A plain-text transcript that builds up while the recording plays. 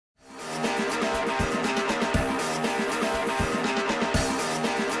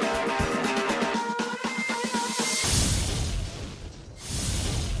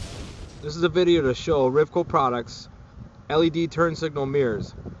is a video to show Rivco products LED turn signal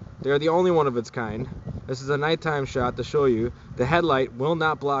mirrors. They are the only one of its kind. This is a nighttime shot to show you the headlight will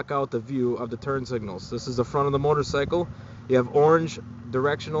not block out the view of the turn signals. This is the front of the motorcycle. You have orange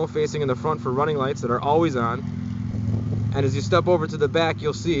directional facing in the front for running lights that are always on. And as you step over to the back,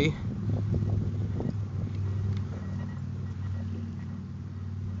 you'll see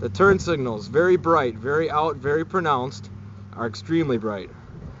the turn signals, very bright, very out, very pronounced, are extremely bright.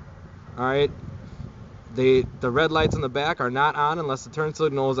 Alright, the red lights in the back are not on unless the turn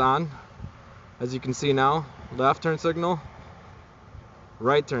signal is on. As you can see now, left turn signal,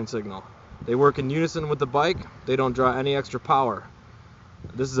 right turn signal. They work in unison with the bike. They don't draw any extra power.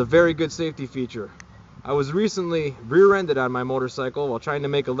 This is a very good safety feature. I was recently rear-ended on my motorcycle while trying to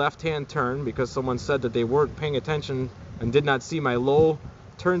make a left-hand turn because someone said that they weren't paying attention and did not see my low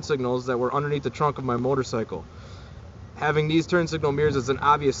turn signals that were underneath the trunk of my motorcycle. Having these turn signal mirrors is an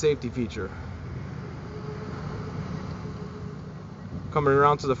obvious safety feature. Coming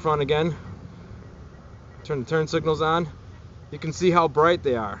around to the front again, turn the turn signals on. You can see how bright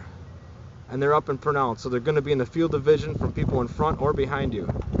they are, and they're up and pronounced, so they're going to be in the field of vision from people in front or behind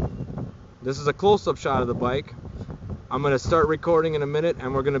you. This is a close-up shot of the bike. I'm going to start recording in a minute,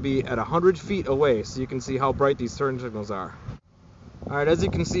 and we're going to be at 100 feet away so you can see how bright these turn signals are. Alright, as you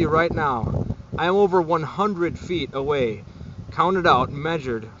can see right now, I am over 100 feet away, counted out,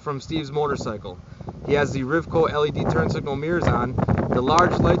 measured from Steve's motorcycle. He has the Rivco LED turn signal mirrors on. The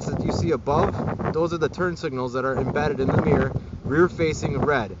large lights that you see above, those are the turn signals that are embedded in the mirror, rear facing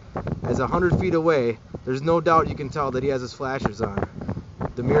red. As 100 feet away, there's no doubt you can tell that he has his flashers on.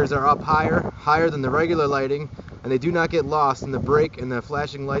 The mirrors are up higher than the regular lighting, and they do not get lost in the brake and the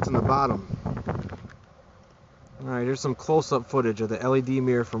flashing lights on the bottom. Alright, here's some close-up footage of the LED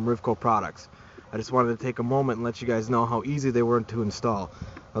mirror from Rivco products. I just wanted to take a moment and let you guys know how easy they were to install.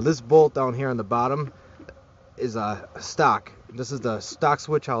 Now this bolt down here on the bottom is a stock. This is the stock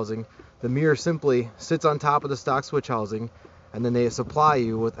switch housing. The mirror simply sits on top of the stock switch housing, and then they supply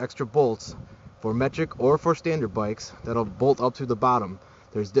you with extra bolts for metric or for standard bikes that'll bolt up to the bottom.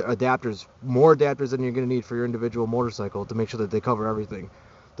 There's adapters, more adapters than you're going to need for your individual motorcycle to make sure that they cover everything.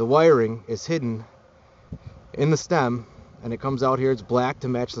 The wiring is hidden in the stem, and it comes out here. It's black to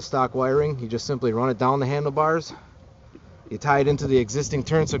match the stock wiring. You just simply run it down the handlebars. You tie it into the existing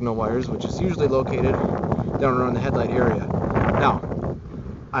turn signal wires, which is usually located down around the headlight area. Now,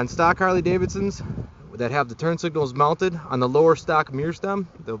 on stock Harley Davidsons that have the turn signals mounted on the lower stock mirror stem,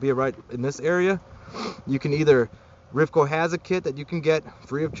 they'll be right in this area. You can either, Rivco has a kit that you can get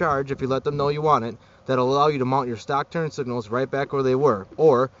free of charge if you let them know you want it, that'll allow you to mount your stock turn signals right back where they were.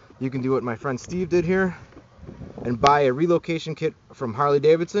 Or you can do what my friend Steve did here and buy a relocation kit from Harley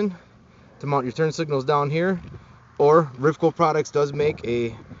Davidson to mount your turn signals down here. Or Rivco Products does make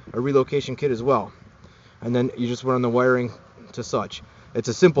a relocation kit as well. And then you just run the wiring to such. It's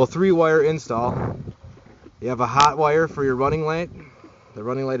a simple 3-wire install. You have a hot wire for your running light. The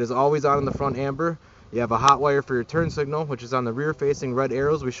running light is always on in the front amber. You have a hot wire for your turn signal, which is on the rear facing red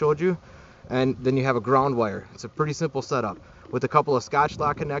arrows we showed you. And then you have a ground wire. It's a pretty simple setup. With a couple of Scotch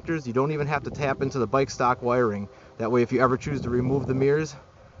lock connectors, you don't even have to tap into the bike stock wiring. That way, if you ever choose to remove the mirrors,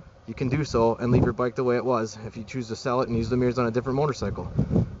 you can do so and leave your bike the way it was if you choose to sell it and use the mirrors on a different motorcycle.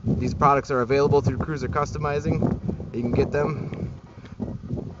 These products are available through Cruiser Customizing. You can get them,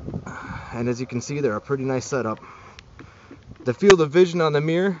 and as you can see, they're a pretty nice setup. The field of vision on the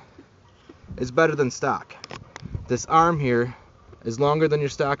mirror is better than stock. This arm here is longer than your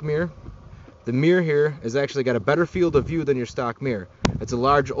stock mirror. The mirror here has actually got a better field of view than your stock mirror. It's a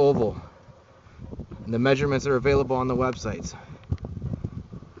large oval, and the measurements are available on the websites.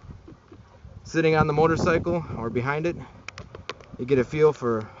 Sitting on the motorcycle or behind it, you get a feel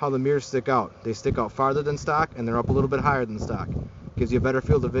for how the mirrors stick out. They stick out farther than stock, and they're up a little bit higher than stock. Gives you a better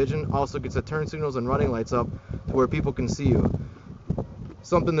field of vision. Also gets the turn signals and running lights up to where people can see you.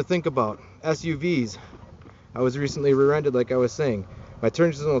 Something to think about. SUVs. I was recently rear-ended, like I was saying. My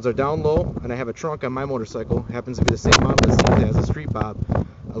turn signals are down low, and I have a trunk on my motorcycle. It happens to be the same model as Steve has, a Street Bob.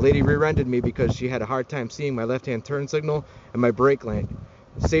 A lady rear-ended me because she had a hard time seeing my left-hand turn signal and my brake light.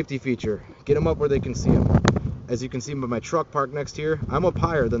 Safety feature. Get them up where they can see them. As you can see by my truck parked next here, I'm up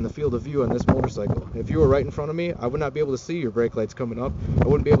higher than the field of view on this motorcycle. If you were right in front of me, I would not be able to see your brake lights coming up. I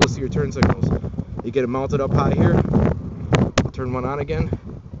wouldn't be able to see your turn signals. You get it mounted up high here. I'll turn one on again.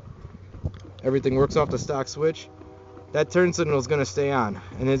 Everything works off the stock switch. That turn signal is going to stay on.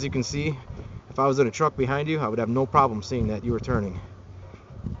 And as you can see, if I was in a truck behind you, I would have no problem seeing that you were turning.